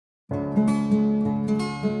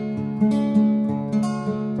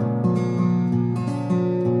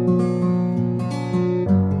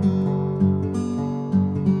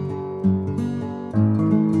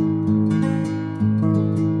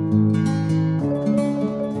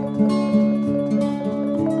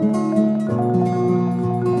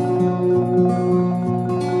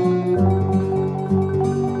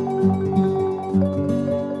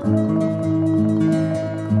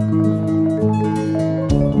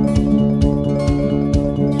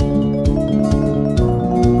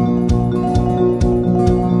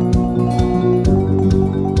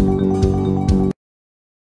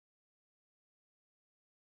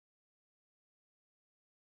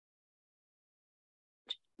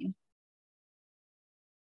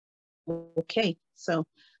Okay, so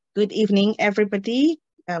good evening, everybody,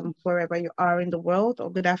 wherever you are in the world,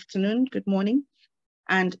 or good afternoon, good morning.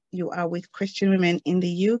 And you are with Christian Women in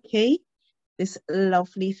the UK this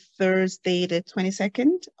lovely Thursday, the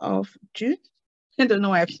 22nd of June. I don't know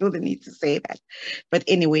why I feel the need to say that. But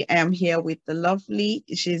anyway, I am here with the lovely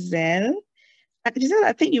Gisele. Gisele,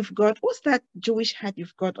 I think you've got, what's that Jewish hat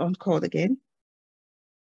you've got on called again?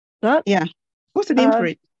 That? Yeah. What's the name for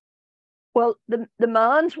it? Well, the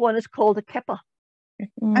man's one is called a kippah.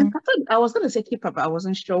 I thought I was going to say kippah, but I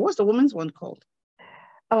wasn't sure. What's the woman's one called?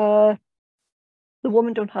 The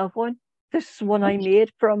woman don't have one. This is one I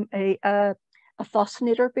made from a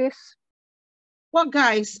fascinator base. Well,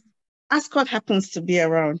 guys, Ascot happens to be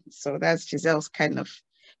around, so that's Gisele's kind of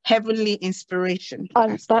heavenly inspiration.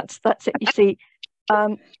 And that's it. You see,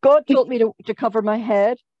 God told me to cover my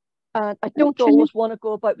head, and I don't always want to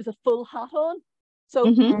go about with a full hat on, so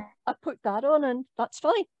I put that on, and that's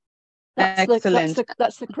fine. Excellent.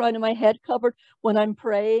 That's the crown of my head covered when I'm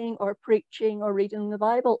praying or preaching or reading the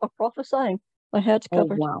Bible or prophesying. My head's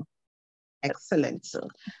covered. Oh, wow. Excellent. So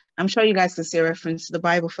I'm sure you guys can see a reference to the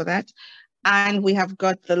Bible for that. And we have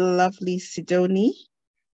got the lovely Sidonie.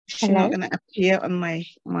 She's not going to appear on my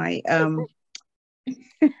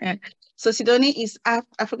So Sidonie is, I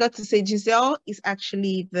forgot to say, Gisele is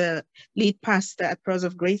actually the lead pastor at Pearls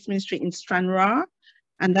of Grace Ministry in Stranraer,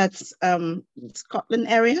 and that's Scotland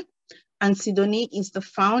area. And Sidonie is the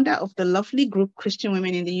founder of the lovely group Christian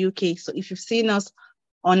Women in the UK. So if you've seen us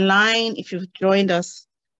online, if you've joined us,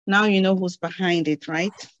 now you know who's behind it,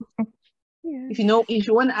 right? Yeah. If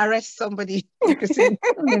you want to arrest somebody, you can see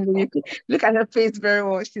look at her face very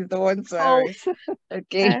well. She's the one to arrest.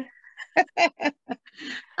 Okay.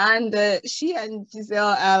 And she and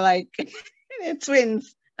Gisele are like they're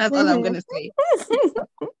twins. That's all I'm gonna say.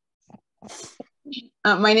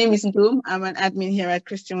 My name is Ngum. I'm an admin here at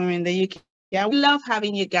Christian Women in the UK. Yeah, we love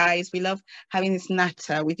having you guys. We love having this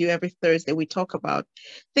natter with you every Thursday. We talk about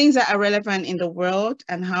things that are relevant in the world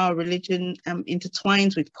and how religion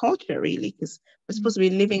intertwines with culture, really, because we're supposed to be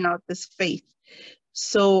living out this faith.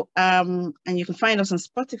 So, and you can find us on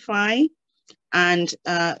Spotify and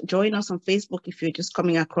join us on Facebook if you're just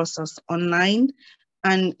coming across us online.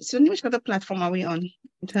 And so, which other platform are we on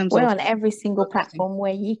in terms We're of? on every single platform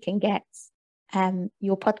where you can get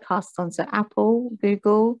your podcasts on. So Apple,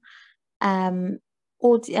 Google, Amazon,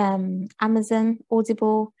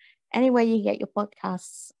 Audible, anywhere you get your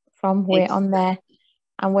podcasts from, we're on there.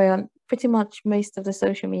 And we're on pretty much most of the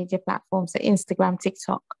social media platforms, so Instagram,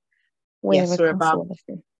 TikTok. Yes, we're about.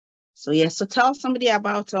 So yes, so tell somebody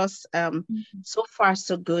about us. So far,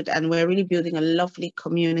 so good. And we're really building a lovely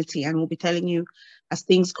community, and we'll be telling you as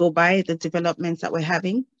things go by, the developments that we're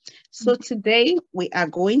having. So today we are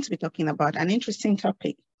going to be talking about an interesting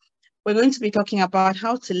topic. We're going to be talking about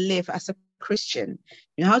how to live as a Christian,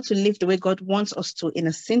 how to live the way God wants us to in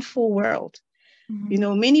a sinful world.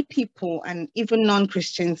 Many people and even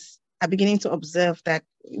non-Christians are beginning to observe that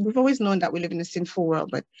we've always known that we live in a sinful world,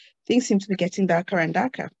 but things seem to be getting darker and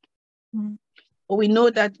darker. But we know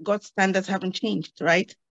that God's standards haven't changed,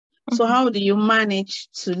 right? So how do you manage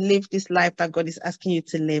to live this life that God is asking you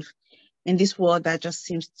to live in this world that just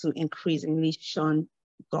seems to increasingly shun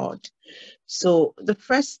God? So the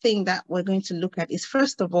first thing that we're going to look at is,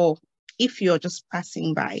 first of all, if you're just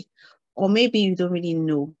passing by, or maybe you don't really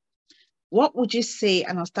know, what would you say,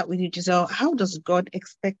 and I'll start with you, Gisele, how does God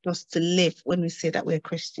expect us to live when we say that we're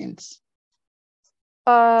Christians?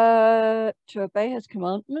 To obey his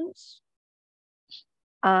commandments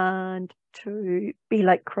and to be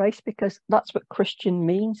like Christ, because that's what Christian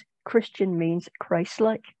means. Christian means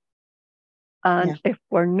Christ-like. And if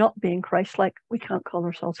we're not being Christ-like, we can't call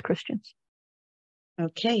ourselves Christians.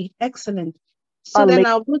 Okay, excellent. So then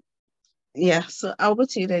I'll go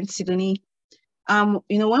to you then, Sidonie.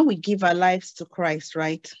 When we give our lives to Christ,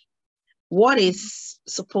 right? what is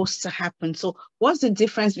supposed to happen. So what's the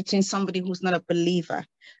difference between somebody who's not a believer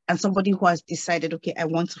and somebody who has decided, okay, I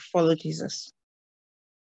want to follow Jesus?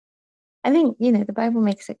 I think, the Bible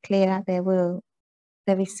makes it clear that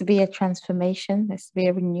there is to be a transformation, there's to be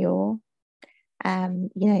a renewal.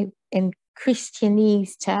 In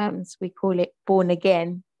Christianese terms, we call it born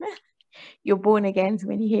again. You're born again. So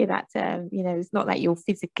when you hear that term, it's not like you'll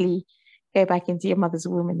physically go back into your mother's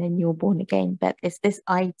womb and then you're born again, but it's this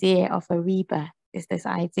idea of a rebirth. It's this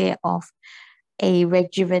idea of a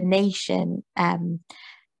rejuvenation. The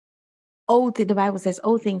Bible says,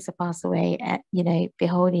 all things are passed away,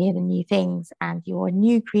 behold, here the new things, and you're a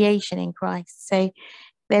new creation in Christ. So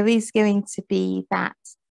there is going to be that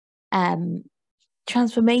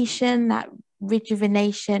transformation, that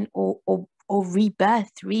rejuvenation or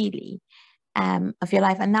rebirth, really, of your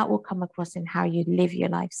life, and that will come across in how you live your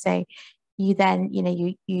life. So you then,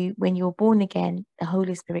 you when you're born again, the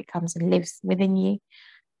Holy Spirit comes and lives within you,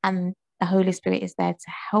 and the Holy Spirit is there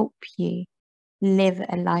to help you live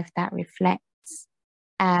a life that reflects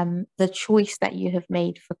the choice that you have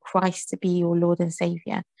made for Christ to be your Lord and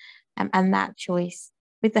Savior. And that choice,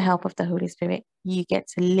 with the help of the Holy Spirit, you get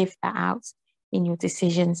to live that out in your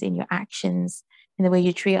decisions, in your actions, in the way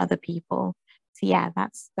you treat other people. So yeah,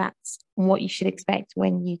 that's what you should expect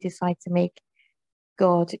when you decide to make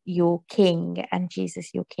God your King and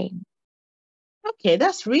Jesus your King. Okay,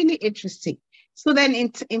 that's really interesting. So then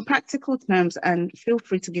in practical terms, and feel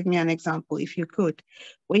free to give me an example if you could,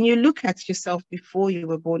 when you look at yourself before you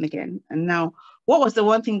were born again and now, what was the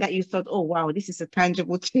one thing that you thought, oh, wow, this is a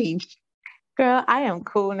tangible change? Girl, I am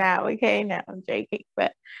cool now. Okay, no, I'm joking.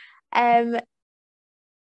 But,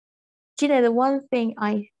 the one thing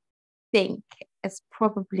I think has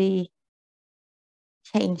probably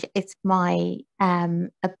changed is my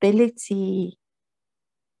ability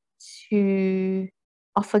to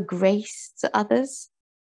offer grace to others.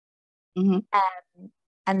 Mm-hmm.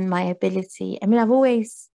 And my ability, I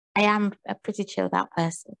am a pretty chilled out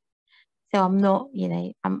person. So I'm not,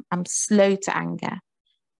 I'm slow to anger.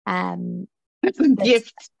 That's a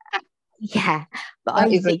gift. Yeah. But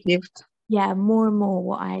that is a gift. Yeah, more and more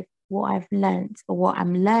what I've learned, or what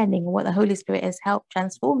I'm learning, or what the Holy Spirit has helped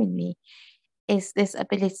transforming me, is this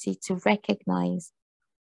ability to recognize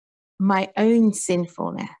my own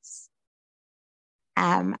sinfulness,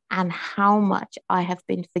 and how much I have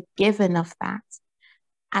been forgiven of that.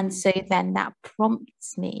 And so then that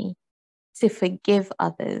prompts me to forgive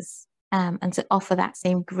others, and to offer that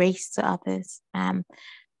same grace to others. And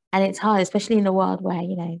it's hard, especially in a world where,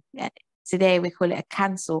 today we call it a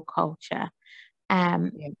cancel culture.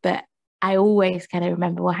 But I always kind of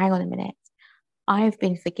remember, well, hang on a minute. I've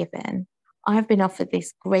been forgiven. I've been offered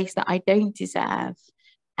this grace that I don't deserve.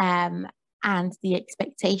 And the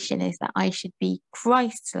expectation is that I should be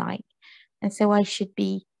Christ-like. And so I should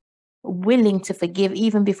be willing to forgive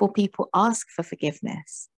even before people ask for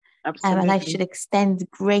forgiveness. Absolutely. And I should extend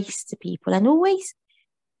grace to people, and always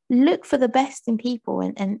look for the best in people,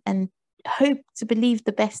 and hope to believe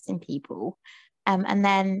the best in people, and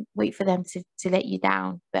then wait for them to let you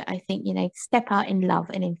down. But I think, step out in love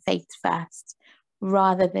and in faith first,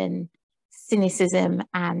 rather than cynicism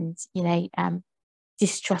and,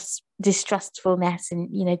 distrustfulness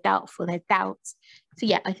and, doubt. So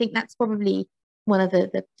yeah, I think that's probably one of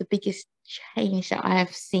the biggest change that I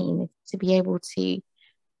have seen, to be able to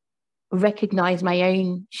recognize my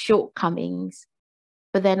own shortcomings,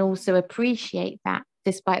 but then also appreciate that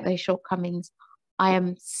despite those shortcomings, I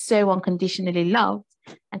am so unconditionally loved,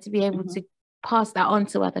 and to be able to pass that on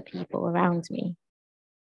to other people around me.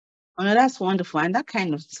 Oh, no, that's wonderful. And that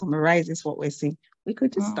kind of summarizes what we're saying. We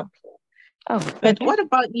could just stop here. Oh, but okay. What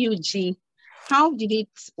about you, G?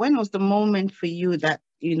 When was the moment for you that,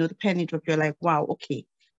 the penny dropped? You're like, wow, okay,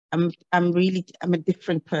 I'm a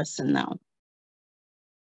different person now.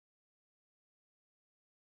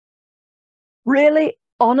 Really,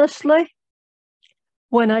 honestly,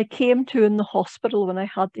 when I came to in the hospital, when I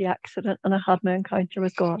had the accident and I had my encounter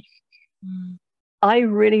with God, I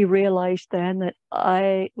really realized then that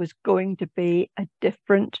I was going to be a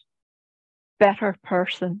different, better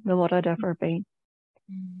person than what I'd ever been.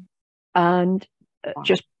 And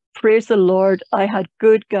just praise the Lord, I had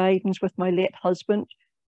good guidance with my late husband,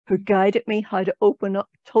 who guided me how to open up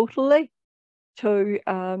totally to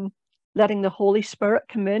letting the Holy Spirit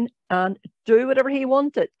come in and do whatever he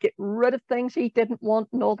wanted, get rid of things he didn't want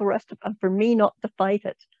and all the rest of it, and for me not to fight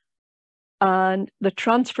it. And the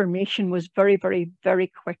transformation was very, very,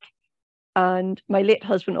 very quick. And my late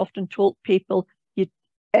husband often told people,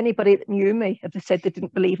 anybody that knew me, if they said they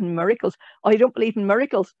didn't believe in miracles, I don't believe in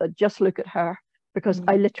miracles, but just look at her, because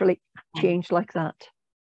I literally changed like that.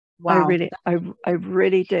 Wow. I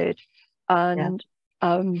really did. And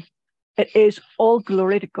it is all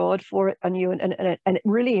glory to God for it. And it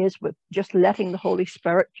really is with just letting the Holy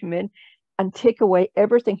Spirit come in and take away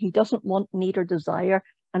everything he doesn't want, need, or desire,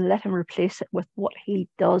 and let him replace it with what he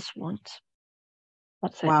does want.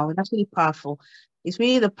 That's it. Wow, that's really powerful. It's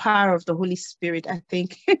really the power of the Holy Spirit, I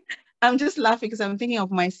think. I'm just laughing because I'm thinking of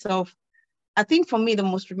myself. I think for me, the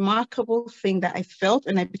most remarkable thing that I felt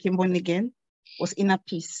when I became born again was inner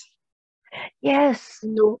peace. Yes.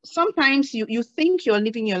 You know, sometimes you think you're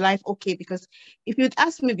living your life okay, because if you'd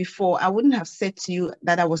asked me before, I wouldn't have said to you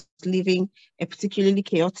that I was living a particularly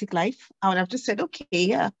chaotic life. I would have just said, okay,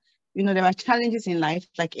 yeah, you know, there are challenges in life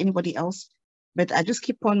like anybody else, but I just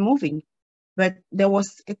keep on moving. But there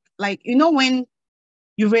was, like, you know, when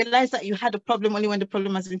you realize that you had a problem only when the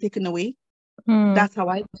problem has been taken away, that's how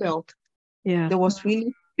I felt. Yeah. There was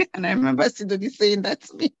really, and I remember Sidonie saying that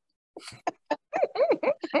to me.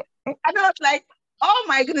 And I was like, oh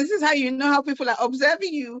my goodness, this is how you know how people are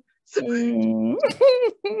observing you. So, and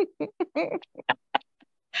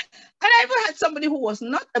I even had somebody who was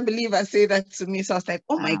not a believer say that to me. So I was like,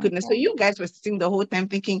 oh my goodness. So you guys were sitting the whole time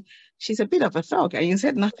thinking she's a bit of a thug, and you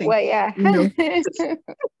said nothing. Well, yeah. You know?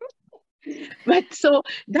 But so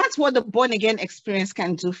that's what the born again experience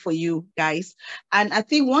can do for you guys. And I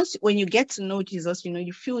think when you get to know Jesus, you know,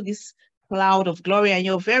 you feel this cloud of glory and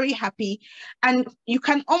you're very happy, and you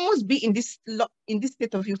can almost be in this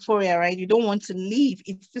state of euphoria, right? You don't want to leave.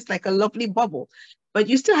 It's just like a lovely bubble, but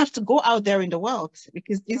you still have to go out there in the world,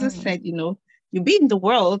 because Jesus said, you know, you be in the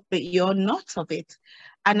world, but you're not of it.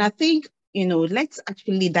 And I think, you know, let's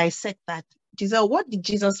actually dissect that. Gisele, what did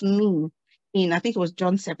Jesus mean I think it was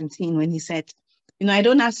John 17 when he said, you know, I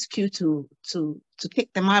don't ask you to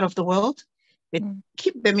take them out of the world, but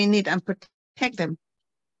keep them in it and protect them.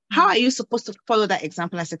 How are you supposed to follow that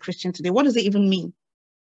example as a Christian today? What does it even mean?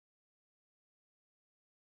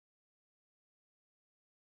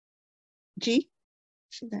 G?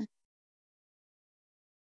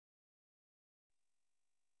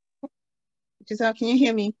 Gisele, can you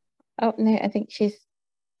hear me? Oh, no, I think she's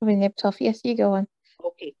probably nipped off. Yes, you go on.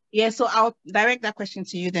 Okay. Yeah, so I'll direct that question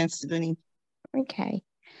to you then, Sidonie. Okay.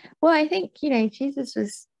 Well, I think, you know, Jesus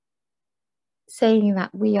was saying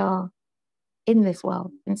that we are in this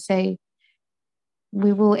world, and so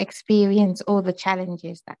we will experience all the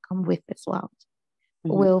challenges that come with this world.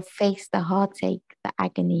 We'll face the heartache, the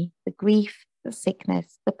agony, the grief, the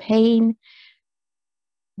sickness, the pain.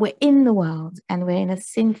 We're in the world and we're in a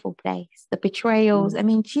sinful place, the betrayals. I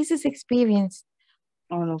mean, Jesus experienced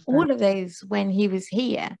all of those when he was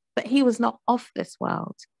here, but he was not of this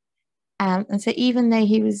world. And so even though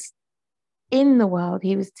he was in the world,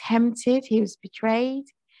 he was tempted, he was betrayed,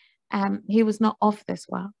 he was not of this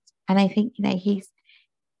world. And I think, you know,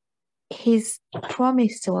 his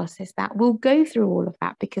promise to us is that we'll go through all of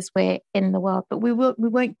that because we're in the world, but we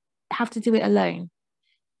won't have to do it alone.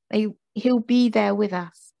 He'll be there with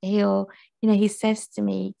us. He'll, you know, he says to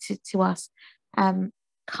me, to us,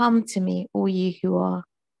 come to me, all you who are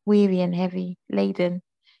weary and heavy laden,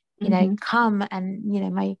 you know, come, and, you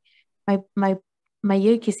know, my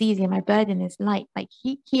yoke is easy and my burden is light. Like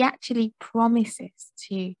he actually promises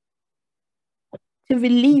to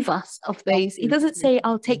relieve us of those. He doesn't say,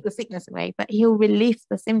 I'll take the sickness away, but he'll relieve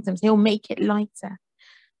the symptoms. He'll make it lighter.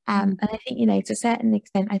 And I think, you know, to a certain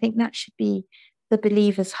extent, I think that should be the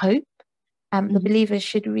believer's hope. The believers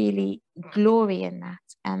should really glory in that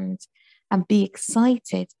and be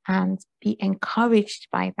excited and be encouraged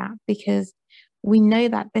by that, because we know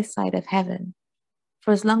that this side of heaven,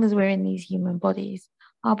 for as long as we're in these human bodies,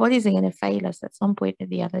 our bodies are going to fail us at some point or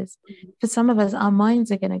the others. For some of us, our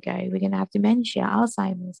minds are going to go. We're going to have dementia,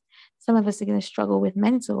 Alzheimer's. Some of us are going to struggle with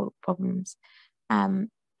mental problems.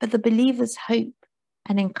 But the believer's hope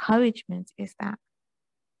and encouragement is that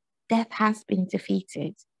death has been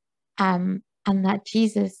defeated, and that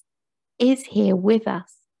Jesus is here with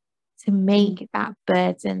us to make that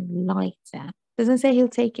burden lighter. Doesn't say he'll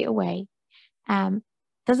take it away.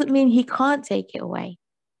 Doesn't mean he can't take it away.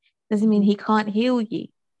 Doesn't mean he can't heal you.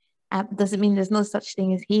 Doesn't mean there's no such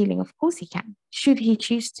thing as healing. Of course he can, should he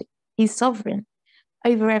choose to. He's sovereign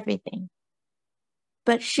over everything.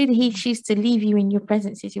 But should he choose to leave you in your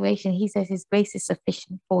present situation, he says his grace is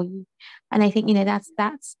sufficient for you. And I think, you know,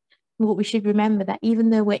 that's what we should remember, that even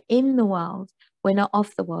though we're in the world, we're not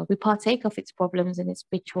of the world. We partake of its problems and its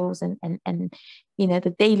rituals and you know,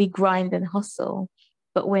 the daily grind and hustle,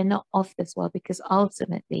 but we're not of this world, because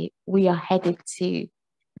ultimately we are headed to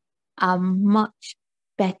a much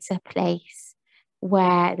better place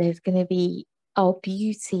where there's going to be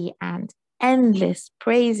beauty and endless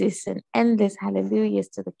praises and endless hallelujahs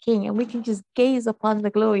to the King, and we can just gaze upon the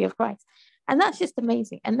glory of Christ. And that's just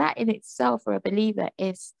amazing. And that in itself for a believer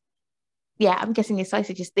is, yeah, I'm getting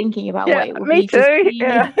excited just thinking about what it will be. Me too.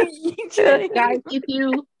 Yeah. Guys,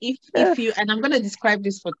 if you, and I'm going to describe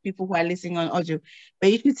this for people who are listening on audio,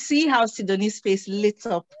 but you could see how Sidonie's face lit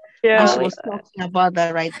up when she was talking about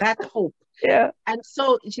that, right? That hope. Yeah. And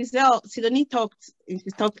so Sidonie talked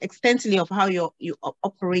extensively of how you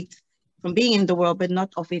operate from being in the world, but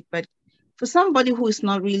not of it. But for somebody who is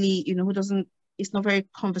not really, is not very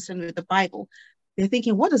conversant with the Bible, they're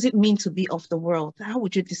thinking, what does it mean to be of the world? How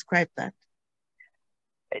would you describe that?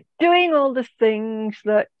 Doing all the things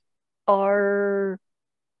that are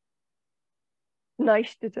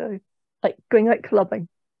nice to do, like going out clubbing,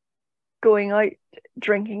 going out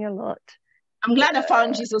drinking a lot. I'm glad I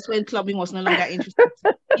found Jesus when clubbing was no longer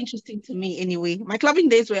interesting to me anyway. My clubbing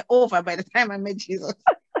days were over by the time I met Jesus.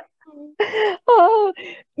 Oh,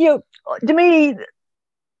 to me,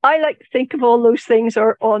 I like to think of all those things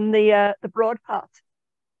are on the broad path,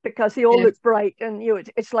 because they all look bright, and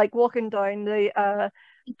it's like walking down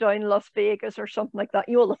down Las Vegas or something like that.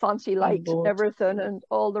 All the fancy lights and everything, and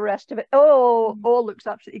all the rest of it. All looks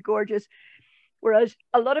absolutely gorgeous. Whereas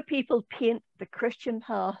a lot of people paint the Christian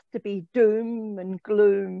path to be doom and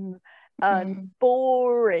gloom and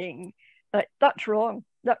boring. That's wrong.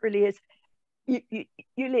 That really is. You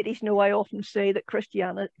ladies know I often say that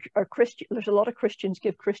there's a lot of Christians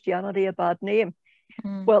give Christianity a bad name.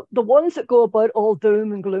 Well, the ones that go about all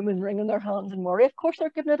doom and gloom and wringing their hands and worry, of course they're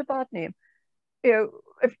giving it a bad name.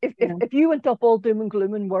 If you went up all doom and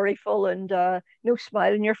gloom and worryful and no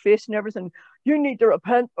smile in your face and everything, you need to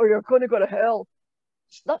repent or you're going to go to hell.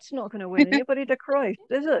 That's not going to win anybody to Christ,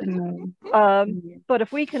 is it? No. But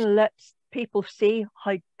if we can let people see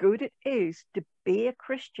how good it is to be a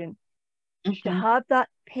Christian, to have that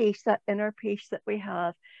peace, that inner peace that we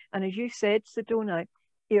have, and as you said, Sidonie,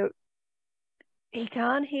 he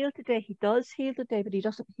can heal today. He does heal today, but he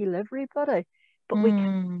doesn't heal everybody. But we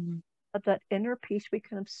can have that inner peace. We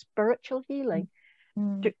can have spiritual healing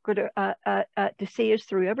to see us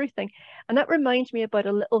through everything. And that reminds me about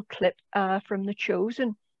a little clip from The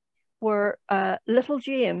Chosen, where little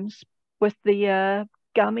James with the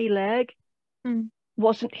gammy leg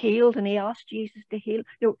wasn't healed, and he asked Jesus to heal.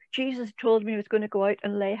 Jesus told me he was going to go out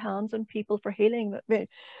and lay hands on people for healing.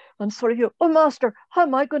 And sort of, oh Master, how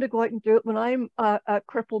am I going to go out and do it when I'm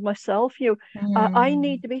crippled myself? I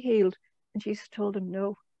need to be healed. And Jesus told him,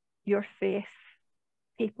 no, your faith.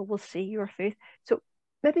 People will see your faith. So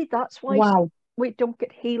maybe that's why we don't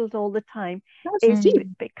get healed all the time. Is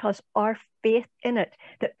because our faith in it,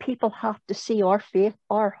 that people have to see our faith,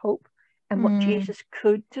 our hope, and what Jesus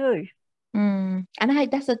could do. And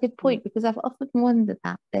that's a good point, because I've often wondered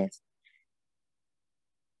that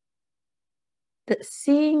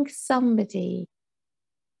seeing somebody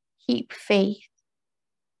keep faith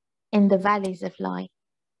in the valleys of life,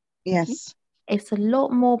 it's a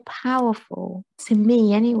lot more powerful, to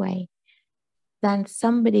me anyway, than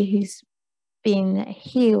somebody who's been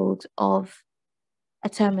healed of a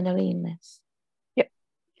terminal illness.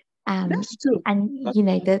 That's true. And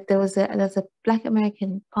there was a Black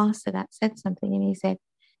American pastor that said something, and he said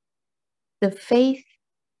the faith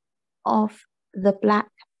of the Black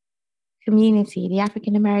community, the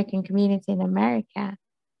African American community in America,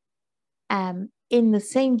 in the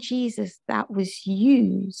same Jesus that was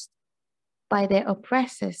used by their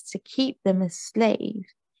oppressors to keep them as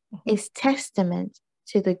slaves, is testament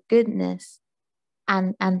to the goodness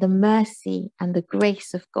and the mercy and the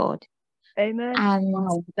grace of God. Amen.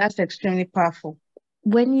 And that's extremely powerful.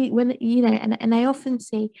 And I often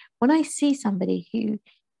say, when I see somebody who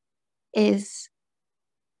is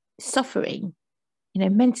suffering,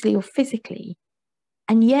 mentally or physically,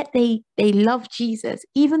 and yet they love Jesus,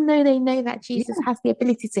 even though they know that Jesus has the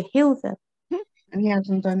ability to heal them, and he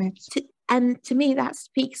hasn't done it. And to me, that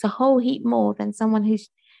speaks a whole heap more than someone who's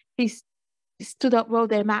stood up, rolled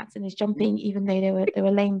their mats, and is jumping, even though they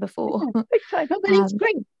were lame before. No, but it's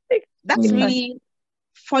great. That's really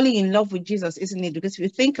falling in love with Jesus, isn't it? Because if you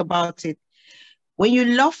think about it, when you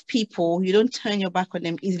love people, you don't turn your back on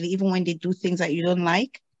them easily, even when they do things that you don't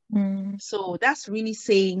like. So that's really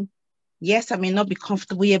saying, yes, I may not be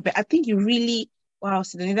comfortable here, but I think you really,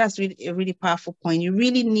 Sidonie, that's really a really powerful point. You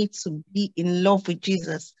really need to be in love with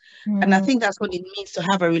Jesus. And I think that's what it means to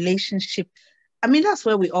have a relationship. I mean, that's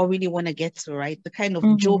where we all really want to get to, right? The kind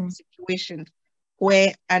of Job situation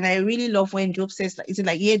where, and I really love when Job says, is it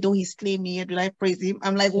like, yeah, though he slay me, yet will I praise him?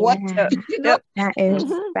 I'm like, what? That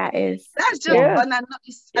is. That's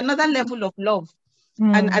just another level of love.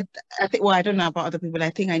 And I think, well, I don't know about other people. I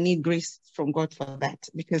think I need grace from God for that,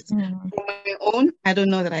 because on my own, I don't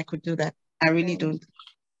know that I could do that. I really don't,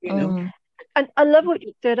 you know. And I love what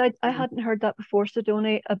you said. I hadn't heard that before,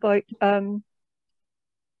 Sidonie, about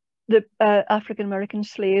the African American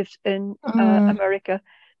slaves in America,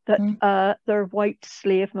 that their white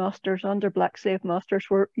slave masters and their black slave masters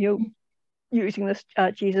were, using this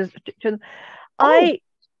Jesus to them. I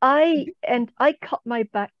cut my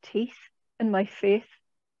back teeth in my faith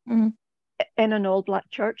in an all black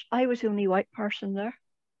church. I was the only white person there.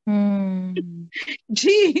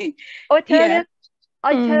 Gee, I tell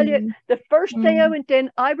you, the first day I went in,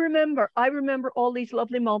 I remember all these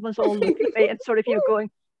lovely mamas all looking at me and sort of, going,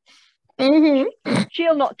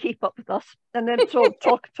 she'll not keep up with us. And then so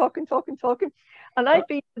talking. And I'd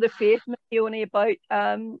been to the faith only about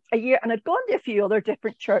a year, and I'd gone to a few other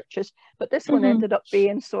different churches, but this one ended up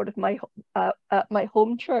being sort of my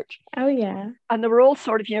home church. Oh yeah. And they were all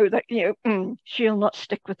sort of, she'll not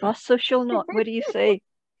stick with us, so she'll not. What do you say?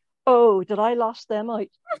 Oh, did I last them out?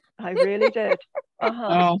 I really did.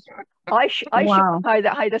 Oh. I showed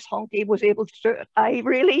how this honky was able to do it. I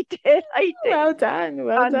really did. I did. Well done,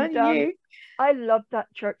 you. I loved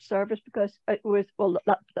that church service because it was,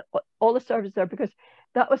 all the service there, because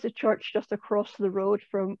that was a church just across the road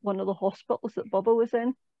from one of the hospitals that Bubba was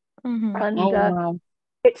in. And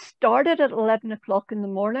it started at 11 o'clock in the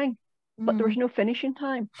morning, but there was no finishing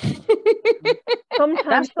time.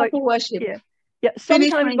 Sometimes that's worship. Yeah,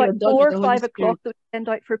 sometimes about 4 or 5 o'clock they would send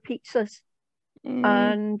out for pizzas.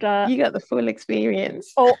 And you got the full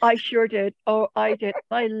experience. Oh, I sure did. Oh, I did.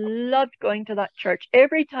 I loved going to that church.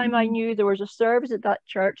 Every time I knew there was a service at that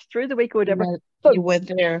church through the week or whatever, you were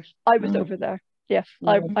there. I was over there. Yeah,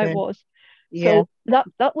 I was. Yeah. So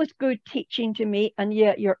that was good teaching to me. And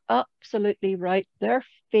yeah, you're absolutely right. Their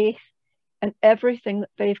faith and everything that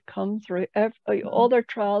they've come through, all their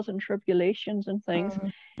trials and tribulations and things.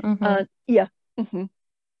 Yeah.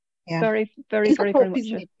 Very, very, very, very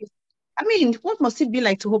much. I mean, what must it be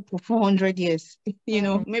like to hope for 400 years?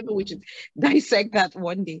 Maybe we should dissect that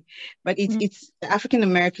one day. But it's the African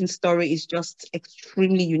American story is just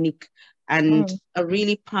extremely unique and a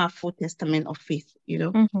really powerful testament of faith,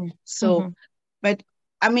 So, but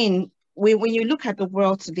I mean, when you look at the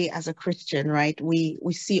world today as a Christian, right, we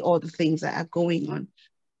see all the things that are going on.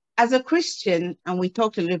 As a Christian, and we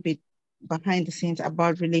talked a little bit behind the scenes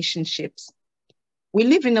about relationships, we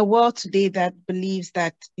live in a world today that believes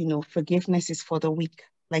that, forgiveness is for the weak.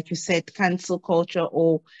 Like you said, cancel culture,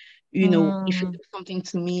 or, if you do something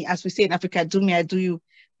to me, as we say in Africa, do me, I do you,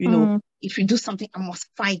 if you do something, I must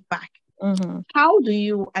fight back. How do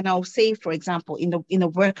you, and I'll say, for example, in a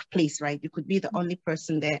workplace, right, you could be the only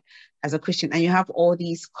person there as a Christian, and you have all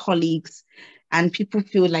these colleagues, and people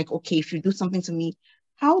feel like, okay, if you do something to me,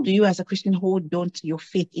 how do you as a Christian hold on to your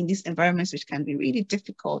faith in these environments, which can be really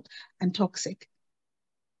difficult and toxic?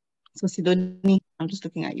 So Sidonie, I'm just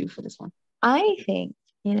looking at you for this one. I think,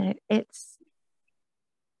 it's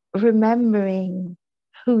remembering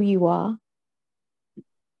who you are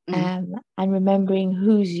and remembering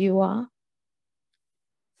whose you are.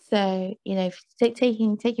 So,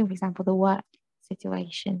 taking for example, the work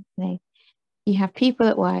situation, you have people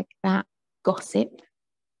at work that gossip,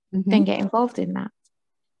 don't get involved in that.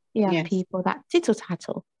 You have people that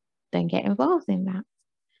tittle-tattle, don't get involved in that.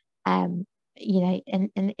 And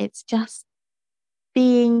it's just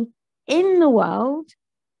being in the world,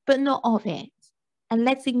 but not of it, and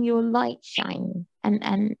letting your light shine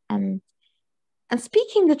and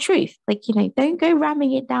speaking the truth. Like, don't go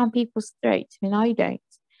ramming it down people's throats. I mean, I don't.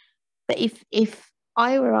 But if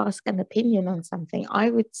I were asked an opinion on something, I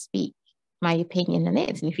would speak my opinion on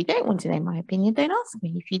it. And if you don't want to know my opinion, don't ask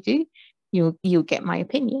me. If you do, you'll get my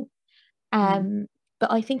opinion.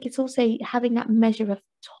 But I think it's also having that measure of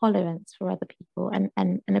tolerance for other people and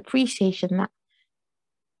an appreciation that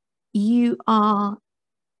you are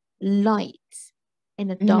light in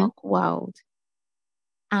a dark world.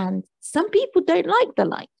 And some people don't like the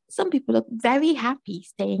light. Some people are very happy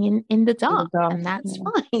staying in the dark, and that's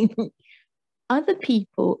fine. Other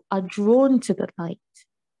people are drawn to the light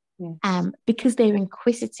because they're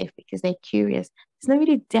inquisitive, because they're curious. There's no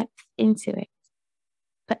really depth into it.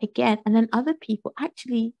 But again, and then other people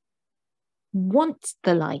actually want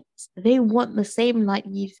the light. They want the same light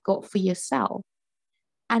you've got for yourself.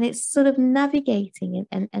 And it's sort of navigating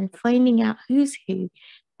and finding out who's who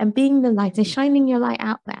and being the light and shining your light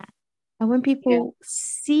out there. And when people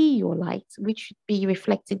see your light, which should be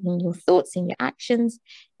reflected in your thoughts, in your actions,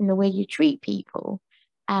 in the way you treat people,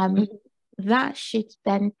 that should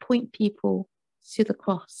then point people to the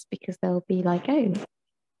cross, because they'll be like, oh,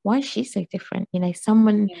 why is she so different? You know,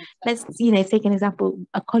 someone, let's, you know, take an example,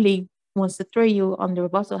 a colleague wants to throw you under a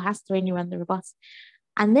bus or has thrown you under a bus,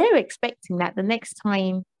 and they're expecting that the next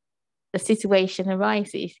time the situation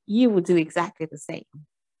arises, you will do exactly the same.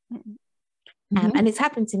 And it's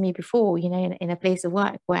happened to me before, you know, in a place of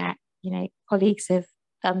work where, you know, colleagues have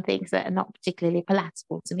done things that are not particularly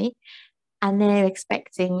palatable to me, and they're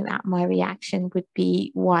expecting that my reaction would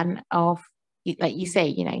be one of, like you say,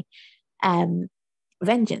 you know,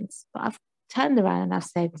 vengeance. But I've turned around and I've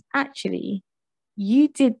said, actually, you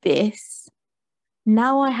did this.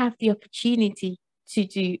 Now I have the opportunity to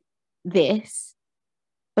do this,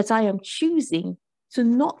 but I am choosing to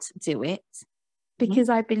not do it because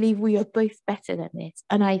I believe we are both better than this.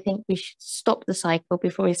 And I think we should stop the cycle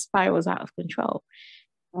before it spirals out of control.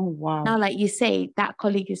 Oh, wow. Now, like you say, that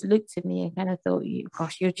colleague has looked at me and kind of thought,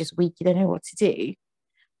 gosh, you're just weak. You don't know what to do.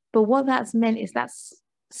 But what that's meant is that's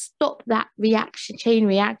stop that chain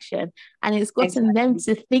reaction. And it's gotten them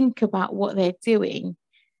to think about what they're doing.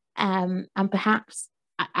 And perhaps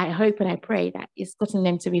I hope and I pray that it's gotten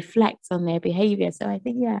them to reflect on their behavior. So I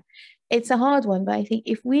think, yeah, it's a hard one. But I think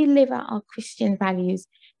if we live out our Christian values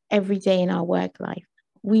every day in our work life,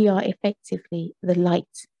 we are effectively the light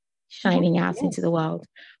shining out into the world.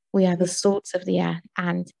 We are the salt of the earth.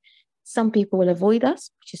 And some people will avoid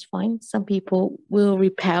us, which is fine. Some people will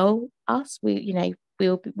repel us.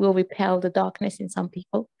 We'll repel the darkness in some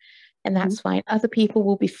people, and that's fine. Other people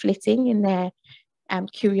will be flitting in their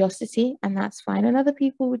curiosity, and that's fine. And other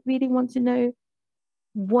people would really want to know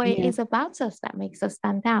what it is about us that makes us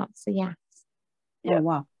stand out. So yeah. Oh,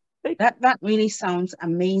 wow. That really sounds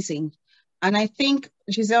amazing. And I think,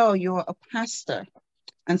 Gisele, you're a pastor.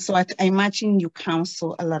 And so I imagine you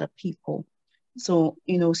counsel a lot of people. So,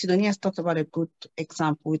 you know, Sidonie has talked about a good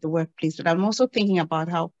example with the workplace, but I'm also thinking about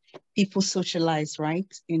how people socialize, right?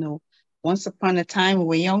 You know, once upon a time, we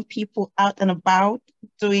were young people out and about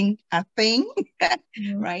doing a thing,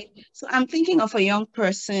 right? So I'm thinking of a young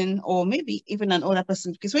person or maybe even an older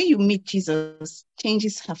person, because when you meet Jesus,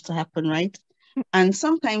 changes have to happen, right? And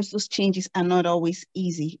sometimes those changes are not always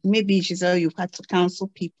easy. Maybe, Gisele, you've had to counsel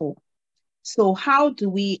people. So how do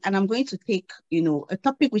we, and I'm going to take, you know, a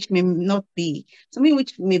topic which may not be, something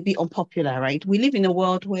which may be unpopular, right? We live in a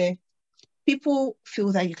world where people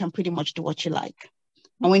feel that you can pretty much do what you like.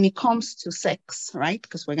 And when it comes to sex, right,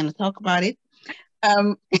 because we're going to talk about it,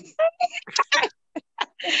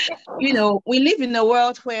 you know, we live in a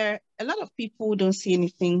world where a lot of people don't see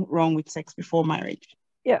anything wrong with sex before marriage.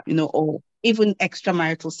 Yeah. You know, or even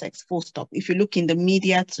extramarital sex, full stop. If you look in the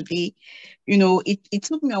media today, you know, it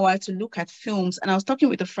took me a while to look at films. And I was talking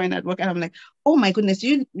with a friend at work and I'm like, oh my goodness, do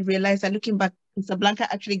you realize that looking back,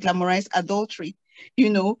 Casablanca actually glamorized adultery,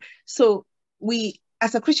 you know? So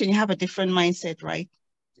as a Christian, you have a different mindset, right?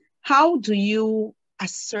 How do you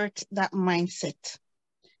assert that mindset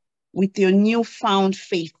with your newfound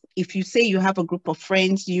faith? If you say you have a group of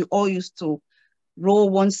friends, you all used to roll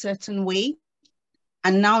one certain way,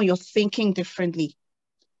 and now you're thinking differently.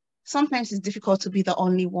 Sometimes it's difficult to be the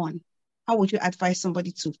only one. How would you advise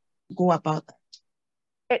somebody to go about that?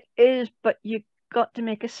 It is, but you got to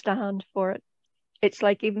make a stand for it. It's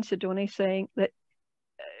like even Sidonie saying that,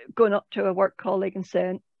 going up to a work colleague and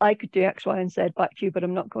saying, I could do X, Y, and Z back to you, but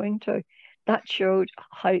I'm not going to. That showed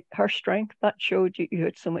her strength. That showed you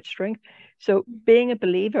had so much strength. So being a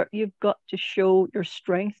believer, you've got to show your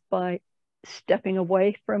strength by stepping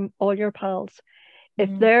away from all your pals. If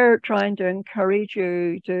they're trying to encourage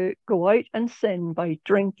you to go out and sin by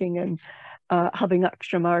drinking and having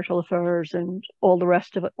extramarital affairs and all the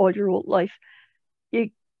rest of it all your whole life, you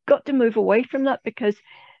got to move away from that, because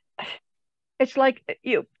it's like,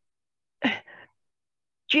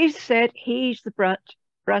 Jesus said he's the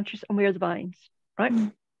branches and we're the vines, right?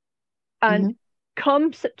 And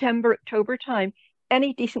come September, October time,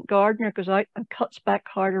 any decent gardener goes out and cuts back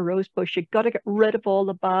hard a rose bush. You've got to get rid of all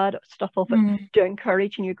the bad stuff off it to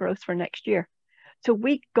encourage new growth for next year. So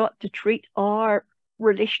we got to treat our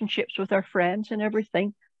relationships with our friends and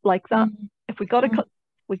everything like that. If we got to cut,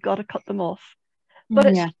 we've got to cut them off. But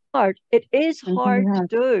it's hard. It is hard to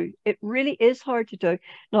do. It really is hard to do.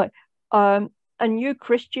 Now, a new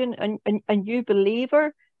Christian and new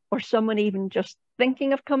believer, or someone even just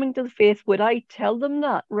thinking of coming to the faith, would I tell them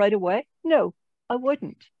that right away? No, I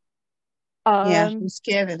wouldn't. I'm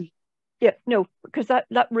scared. Yeah, no, because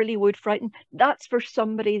that really would frighten. That's for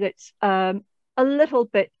somebody that's a little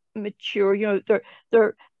bit mature. You know,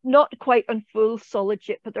 they're not quite on full solid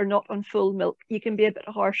yet, but they're not on full milk. You can be a bit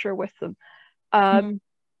harsher with them.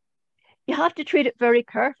 You have to treat it very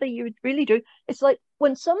carefully. You really do. It's like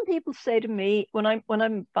when some people say to me, when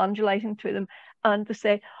I'm evangelizing to them, and they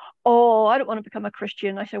say, oh, I don't want to become a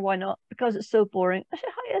Christian. I said, why not? Because it's so boring. I said,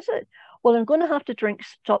 how is it? Well, I'm going to have to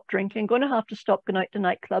stop drinking. I'm going to have to stop going out to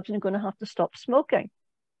nightclubs, and I'm going to have to stop smoking.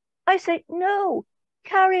 I say, no,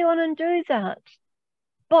 carry on and do that.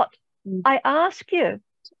 But I ask you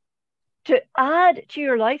to add to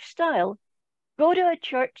your lifestyle, go to a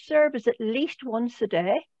church service at least once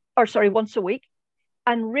a week,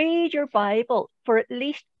 and read your Bible for at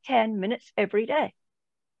least 10 minutes every day.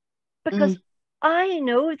 Because I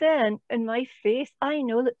know then in my faith, I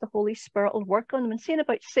know that the Holy Spirit will work on them. And see, in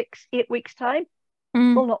about 6-8 weeks' time,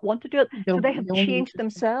 will not want to do it. So they have changed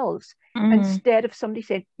themselves instead of somebody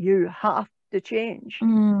saying, you have to change.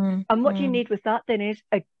 And what you need with that then is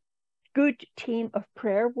a good team of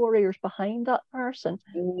prayer warriors behind that person.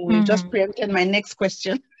 You just preempted my next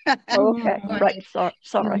question. Okay, right.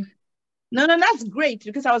 Sorry. No, that's great,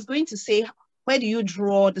 because I was going to say, where do you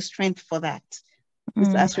draw the strength for that?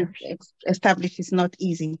 Because as we established, it's not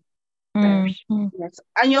easy. Yes.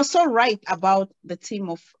 And you're so right about the team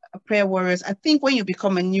of prayer warriors. I think when you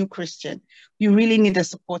become a new Christian, you really need a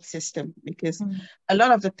support system, because a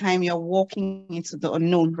lot of the time you're walking into the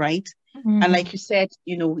unknown, right? And like you said,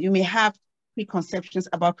 you may have preconceptions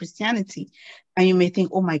about Christianity, and you may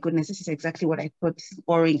think, oh my goodness, this is exactly what I thought. This is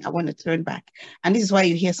boring. I want to turn back. And this is why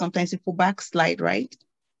you hear sometimes people backslide, right?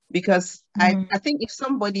 Because I think if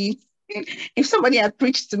somebody had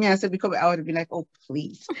preached to me and said, become, I would have been like, oh,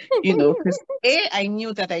 please, because I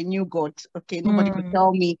knew that I knew God. Okay, nobody could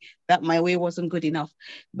tell me that my way wasn't good enough.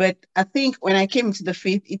 But I think when I came into the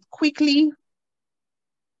faith, it quickly,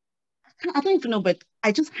 I don't even know, but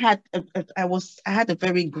I just had I had a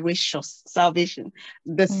very gracious salvation.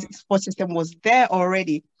 The support system was there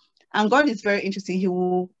already. And God is very interesting. He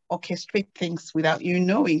will orchestrate things without you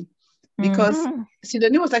knowing. Because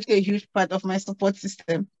Sidonie was actually a huge part of my support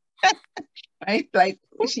system. Right? Like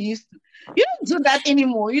she used to. You don't do that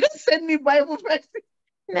anymore. You don't send me Bible verses.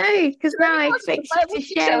 No, because now I expect you to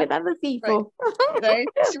share with other people. Right?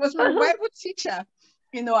 She was my Bible teacher,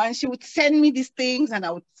 and she would send me these things, and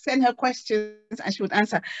I would send her questions and she would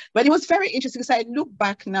answer. But it was very interesting, because I look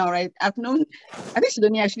back now, right? I think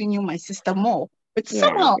Sidonie actually knew my sister more. But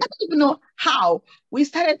somehow, I don't even know how, we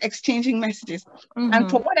started exchanging messages.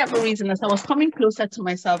 And for whatever reason, as I was coming closer to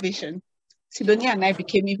my salvation, Sidonie and I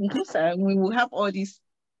became even closer, and we will have all these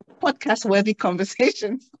podcast-worthy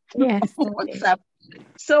conversations on WhatsApp.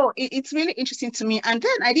 So it's really interesting to me. And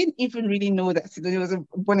then I didn't even really know that Sidonie was a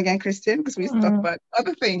born-again Christian, because we used to talk about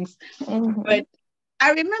other things. But I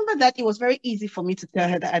remember that it was very easy for me to tell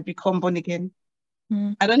her that I'd become born again.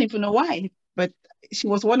 I don't even know why, but she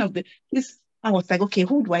was one of I was like, okay,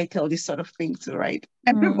 who do I tell this sort of thing to, right?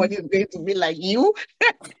 Everybody's going to be like you,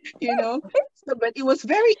 So, but it was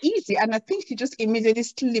very easy. And I think she just immediately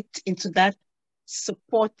slipped into that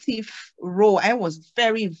supportive role. I was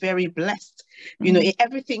very, very blessed.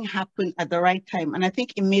 Everything happened at the right time. And I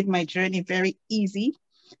think it made my journey very easy,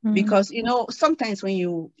 because, sometimes when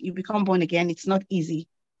you become born again, it's not easy.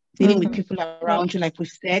 Dealing with people around you, like we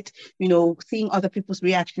said, seeing other people's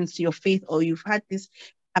reactions to your faith, or you've had this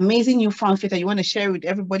amazing newfound faith that you want to share with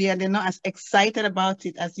everybody, and they're not as excited about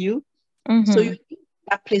it as you. So you need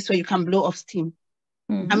that place where you can blow off steam.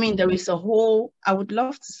 I mean, there is I would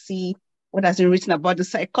love to see what has been written about the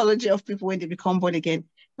psychology of people when they become born again.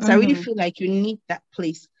 So I really feel like you need that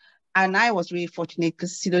place. And I was really fortunate,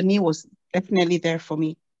 because Sidonie was definitely there for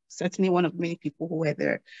me. Certainly one of many people who were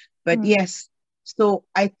there. But yes, so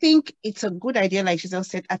I think it's a good idea, like Gisele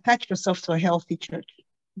said, attach yourself to a healthy church.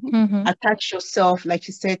 Attach yourself, like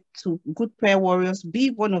you said, to good prayer warriors. Be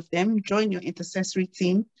one of them. Join your intercessory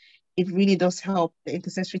team. It really does help. The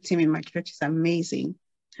intercessory team in my church is amazing.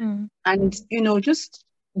 And, just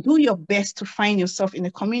do your best to find yourself in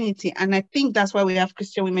the community. And I think that's why we have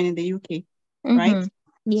Christian women in the UK, right?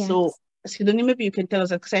 Yes. So, Sidonie, maybe you can tell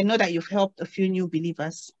us, because I know that you've helped a few new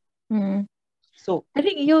believers. So I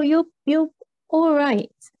think you're all right.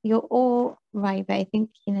 You're all right. But I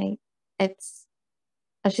think, I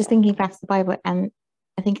was just thinking back to the Bible, and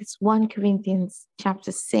I think it's 1 Corinthians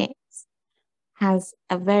chapter 6 has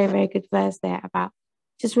a very, very good verse there about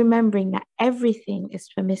just remembering that everything is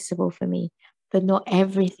permissible for me, but not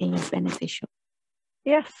everything is beneficial.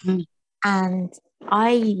 Yes. And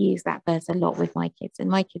I use that verse a lot with my kids, and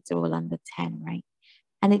my kids are all under 10, right?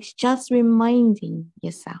 And it's just reminding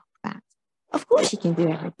yourself that, of course, you can do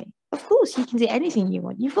everything. Of course, you can do anything you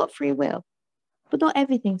want. You've got free will, but not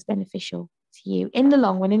everything's beneficial to you in the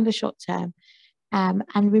long run, in the short term,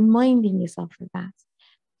 and reminding yourself of that.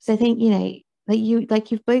 So I think,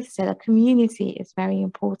 like you've both said, a community is very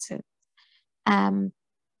important.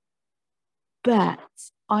 But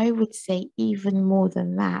I would say even more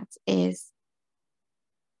than that is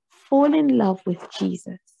fall in love with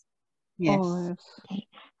Jesus. Yes. Okay.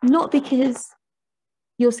 Not because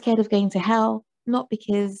you're scared of going to hell, not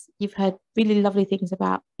because you've heard really lovely things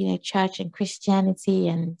about, church and Christianity,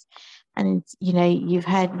 and you've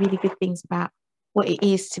heard really good things about what it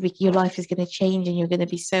is to be, your life is going to change and you're going to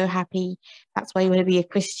be so happy. That's why you want to be a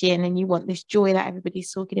Christian and you want this joy that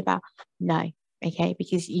everybody's talking about. No. Okay,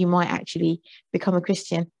 because you might actually become a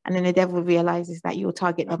Christian and then the devil realizes that you're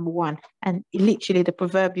target number one, and literally the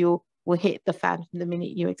proverbial will hit the fan from the minute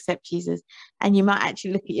you accept Jesus, and you might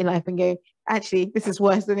actually look at your life and go, actually, this is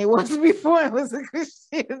worse than it was before I was a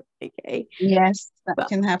Christian. Okay. Yes, that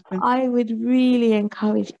can happen. I would really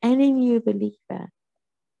encourage any new believer,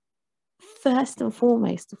 first and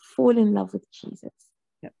foremost, to fall in love with Jesus.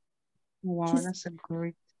 Yep. Wow, that's a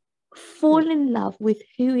great. Fall in love with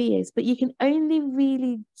who he is, but you can only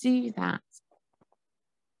really do that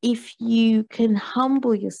if you can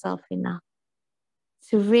humble yourself enough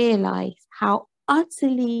to realize how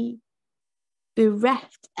utterly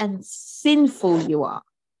bereft and sinful you are.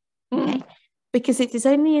 Okay, because it is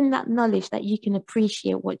only in that knowledge that you can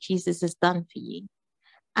appreciate what Jesus has done for you,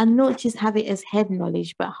 and not just have it as head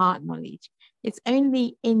knowledge but heart knowledge. It's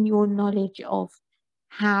only in your knowledge of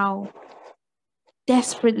how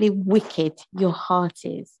desperately wicked your heart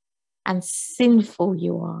is and sinful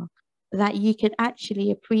you are that you can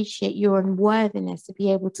actually appreciate your unworthiness to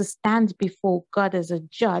be able to stand before God as a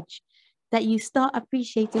judge, that you start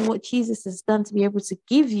appreciating what Jesus has done to be able to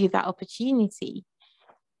give you that opportunity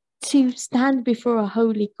to stand before a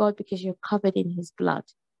holy God because you're covered in his blood.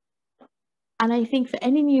 And I think for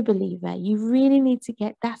any new believer, you really need to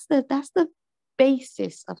get, that's the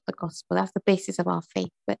basis of the gospel. That's the basis of our faith.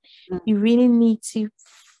 But you really need to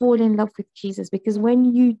fall in love with Jesus, because when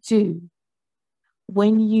you do,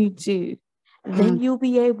 then you'll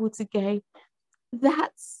be able to go,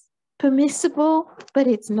 that's permissible, but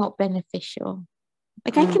it's not beneficial.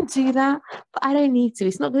 Like I can do that, but I don't need to.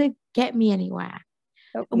 It's not going to get me anywhere.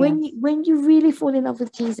 When you really fall in love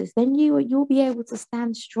with Jesus, then you'll be able to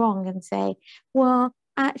stand strong and say, well,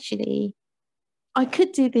 actually, I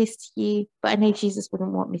could do this to you, but I know Jesus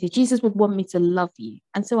wouldn't want me to. Jesus would want me to love you.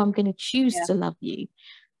 And so I'm going to choose to love you.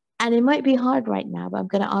 And it might be hard right now, but I'm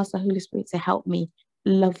going to ask the Holy Spirit to help me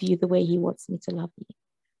love you the way he wants me to love you.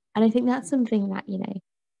 And I think that's something that,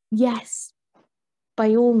 yes,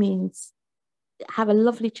 by all means, have a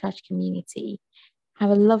lovely church community, have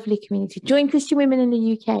a lovely community. Join Christian Women in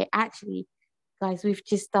the UK. Actually, guys,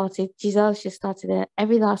 Giselle's just started it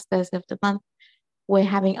every last Thursday of the month. We're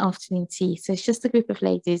having afternoon tea. So it's just a group of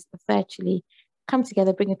ladies virtually come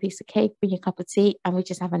together, bring a piece of cake, bring a cup of tea, and we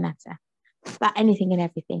just have a natter about anything and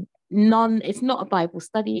everything. It's not a Bible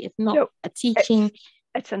study. It's not a teaching.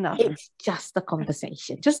 It's a natter. It's just a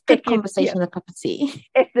conversation. Just good conversation and a cup of tea.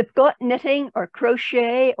 If they've got knitting or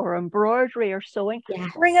crochet or embroidery or sewing,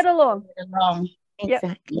 bring it along.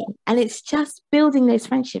 Exactly. Yep. And it's just building those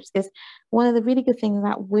friendships, because one of the really good things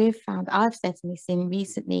that I've certainly seen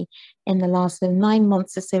recently in the last 9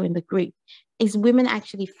 months or so in the group, is women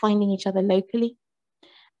actually finding each other locally.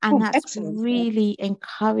 And that's really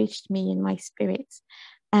encouraged me in my spirit.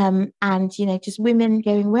 And, just women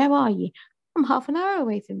going, where are you? I'm half an hour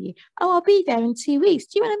away from you. Oh, I'll be there in 2 weeks.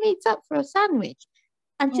 Do you want to meet up for a sandwich?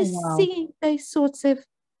 And just seeing those sorts of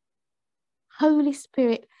Holy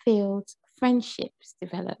Spirit filled friendships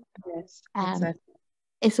develop. Yes, exactly.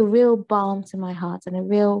 It's a real balm to my heart and a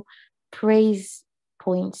real praise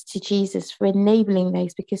point to Jesus for enabling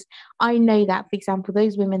those, because I know that, for example,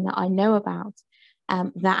 those women that I know about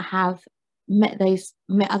that have met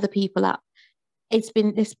other people up, it's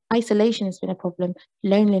been this isolation has been a problem,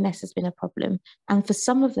 loneliness has been a problem, and for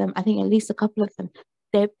some of them, I think at least a couple of them,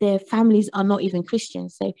 their families are not even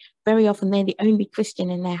Christians, so very often they're the only Christian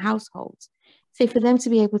in their households. So for them to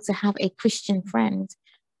be able to have a Christian friend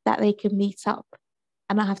that they can meet up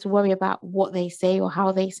and not have to worry about what they say or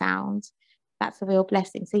how they sound, that's a real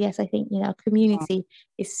blessing. So yes, I think, community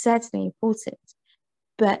is certainly important,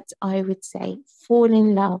 but I would say fall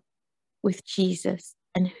in love with Jesus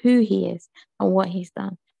and who he is and what he's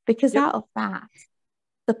done, because out of that,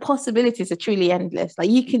 the possibilities are truly endless. Like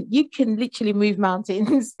you can literally move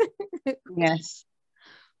mountains. Yes.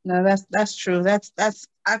 No, that's true. That's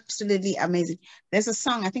absolutely amazing. There's a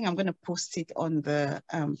song, I think I'm going to post it on the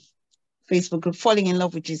Facebook group, Falling in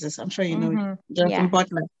Love with Jesus. I'm sure you know it, Jonathan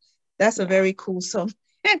Butler. That's a very cool song.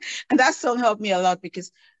 And that song helped me a lot,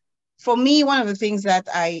 because for me, one of the things that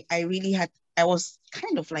I really had I was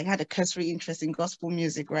kind of like had a cursory interest in gospel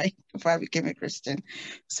music, right? Before I became a Christian.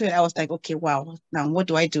 So I was like, okay, wow, now what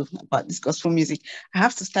do I do about this gospel music? I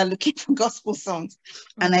have to start looking for gospel songs.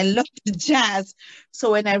 And I loved the jazz.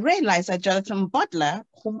 So when I realized that Jonathan Butler,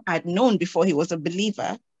 whom I'd known before he was a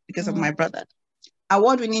believer because of my brother,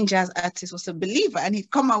 award-winning jazz artist, was a believer, and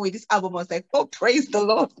he'd come out with this album, I was like, oh, praise the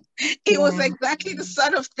Lord. It was exactly the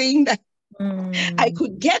sort of thing that I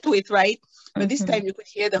could get with, right? But this time you could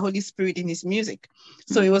hear the Holy Spirit in his music.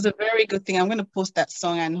 So it was a very good thing. I'm going to post that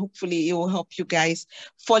song, and hopefully it will help you guys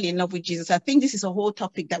fall in love with Jesus. I think this is a whole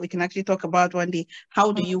topic that we can actually talk about one day.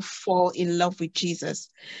 How do you fall in love with Jesus?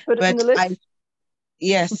 Put it in the list.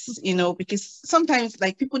 Yes, you know, because sometimes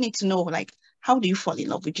like people need to know, like, how do you fall in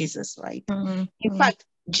love with Jesus, right? In fact,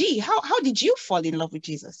 G, how did you fall in love with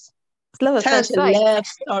Jesus? Love at Tell us first your sight. love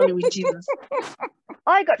story with Jesus.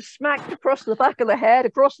 I got smacked across the back of the head,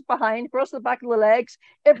 across the behind, across the back of the legs,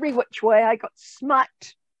 every which way. I got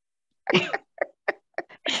smacked. Jesus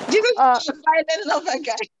is a violent lover,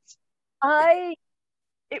 guys.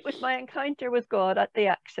 It was my encounter with God at the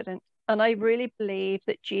accident, and I really believe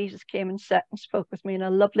that Jesus came and sat and spoke with me in a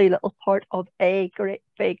lovely little part of a great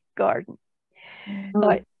big garden.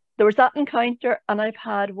 Right. There was that encounter, and I've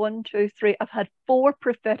had 4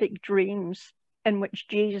 prophetic dreams in which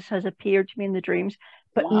Jesus has appeared to me in the dreams,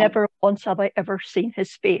 but never once have I ever seen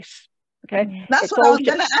his face. Okay, that's what I was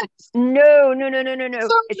gonna ask. No.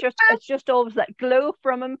 It's just always that glow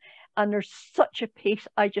from him, and there's such a peace.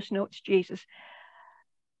 I just know it's Jesus.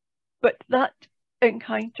 But that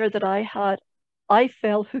encounter that I had, I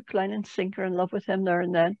fell hook, line, and sinker in love with him there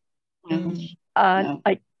and then. And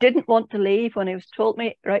I didn't want to leave when he was told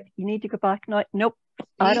me, right, you need to go back now. Nope,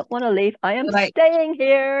 I don't want to leave. I am staying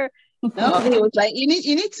here. No, he was like, you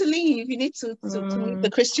need to leave. You need to meet the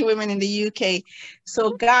Christian women in the UK.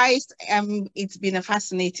 So guys, it's been a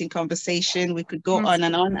fascinating conversation. We could go on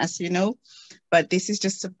and on, as you know, but this is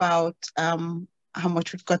just about how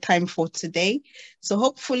much we've got time for today. So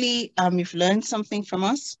hopefully you've learned something from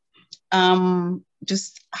us,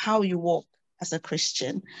 just how you walk as a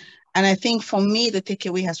Christian. And I think for me, the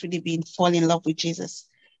takeaway has really been fall in love with Jesus.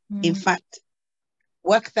 In fact,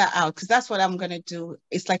 work that out, because that's what I'm going to do.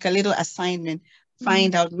 It's like a little assignment.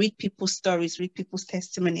 Find out, read people's stories, read people's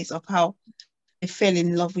testimonies of how they fell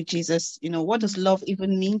in love with Jesus. You know, what does love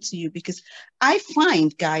even mean to you? Because I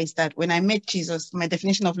find, guys, that when I met Jesus, my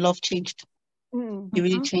definition of love changed. It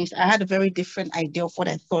really changed. I had a very different idea of what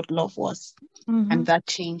I thought love was, and that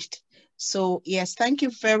changed. So yes, thank you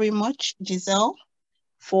very much, Gisele,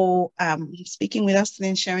 for speaking with us today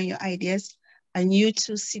and sharing your ideas. And you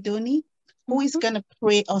too, Sidonie. Who is going to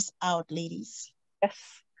pray us out, ladies? Yes.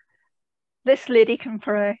 This lady can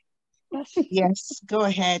pray. Yes. Yes, go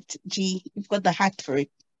ahead, G. You've got the hat for it.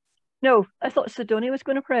 No, I thought Sidonie was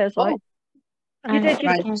going to pray us out. You did.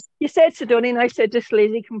 Right. You said Sidonie, and I said this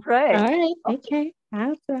lady can pray. All right, okay.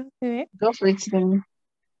 I'll do it. Go for it, Sidonie.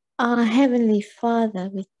 Our Heavenly Father,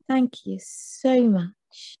 we thank you so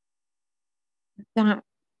much that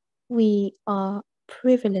we are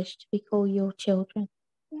privileged to be called your children.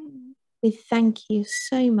 We thank you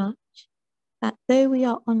so much that though we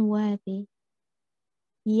are unworthy,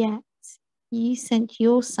 yet you sent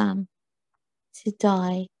your Son to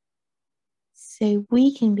die so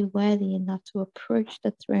we can be worthy enough to approach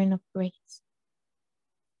the throne of grace.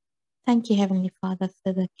 Thank you, Heavenly Father,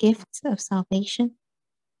 for the gift of salvation.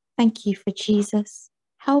 Thank you for Jesus.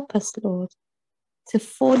 Help us, Lord, to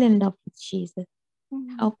fall in love with Jesus.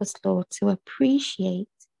 Help us, Lord, to appreciate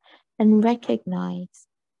and recognize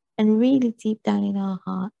and really deep down in our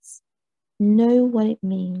hearts know what it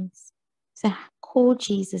means to call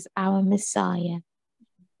Jesus our Messiah,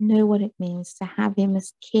 know what it means to have him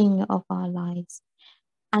as King of our lives.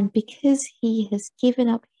 And because he has given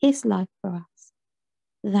up his life for us,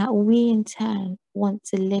 that we in turn want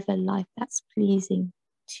to live a life that's pleasing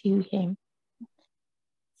to him.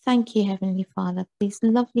 Thank you, Heavenly Father, for these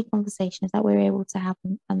lovely conversations that we're able to have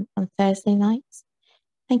on Thursday nights.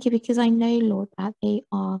 Thank you, because I know, Lord, that they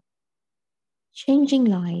are changing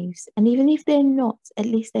lives. And even if they're not, at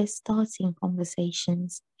least they're starting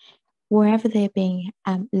conversations wherever they're being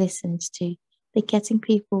listened to. They're getting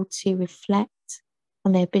people to reflect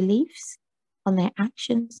on their beliefs, on their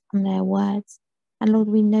actions, on their words. And Lord,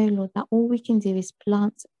 we know, Lord, that all we can do is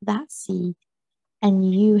plant that seed,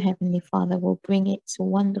 and you, Heavenly Father, will bring it to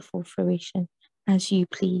wonderful fruition as you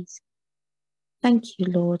please. Thank you,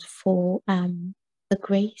 Lord, for the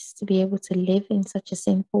grace to be able to live in such a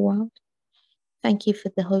sinful world. Thank you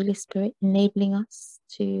for the Holy Spirit enabling us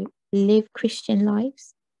to live Christian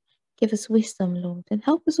lives. Give us wisdom, Lord, and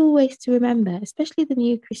help us always to remember, especially the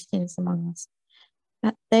new Christians among us,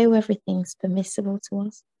 that though everything's permissible to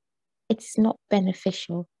us, it is not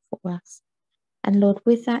beneficial for us. And Lord,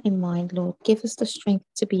 with that in mind, Lord, give us the strength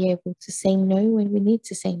to be able to say no when we need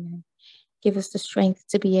to say no. Give us the strength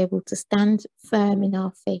to be able to stand firm in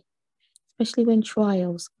our faith, especially when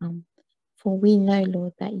trials come. For we know,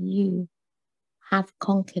 Lord, that you have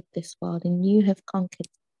conquered this world and you have conquered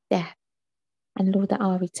death. And Lord, that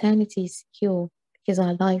our eternity is secure because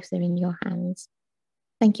our lives are in your hands.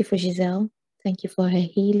 Thank you for Gisele. Thank you for her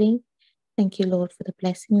healing. Thank you, Lord, for the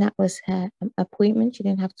blessing. That was her appointment. She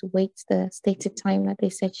didn't have to wait the stated time that they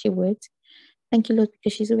said she would. Thank you, Lord,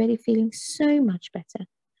 because she's already feeling so much better.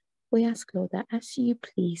 We ask, Lord, that as you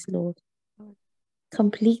please, Lord,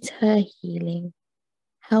 complete her healing.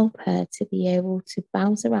 Help her to be able to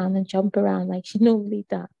bounce around and jump around like she normally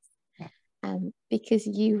does. Because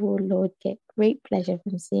you will, Lord, get great pleasure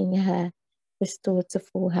from seeing her restored to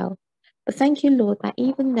full health. But thank you, Lord, that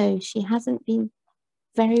even though she hasn't been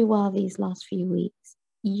very well these last few weeks,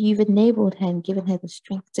 you've enabled her and given her the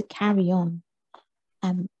strength to carry on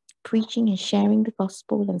preaching and sharing the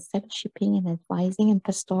gospel and fellowshipping and advising and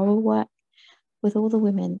pastoral work with all the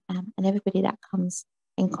women and everybody that comes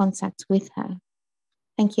in contact with her.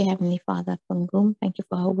 Thank you, Heavenly Father, for Ngum. Thank you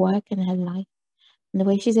for her work and her life and the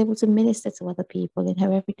way she's able to minister to other people in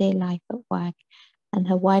her everyday life at work and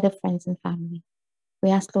her wider friends and family.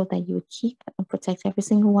 We ask, Lord, that you would keep and protect every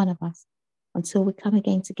single one of us until we come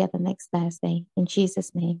again together next Thursday. In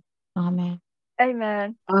Jesus' name, amen.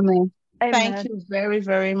 Amen. Amen. Amen. Thank you very,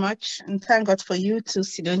 very much. And thank God for you too,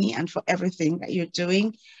 Sidonie, and for everything that you're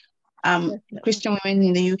doing. Christian women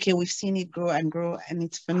in the UK, we've seen it grow and grow, and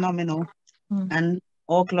it's phenomenal. And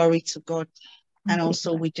all glory to God. And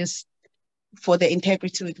also we just, for the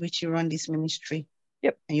integrity with which you run this ministry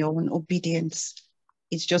and your own obedience,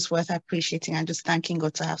 it's just worth appreciating and just thanking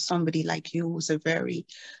God to have somebody like you who's a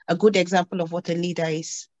good example of what a leader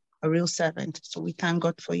is, a real servant. So we thank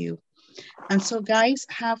God for you. And so guys,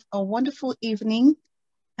 have a wonderful evening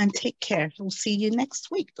and take care. We'll see you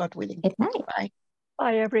next week, God willing. Good night. Bye.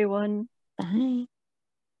 Bye, everyone. Bye.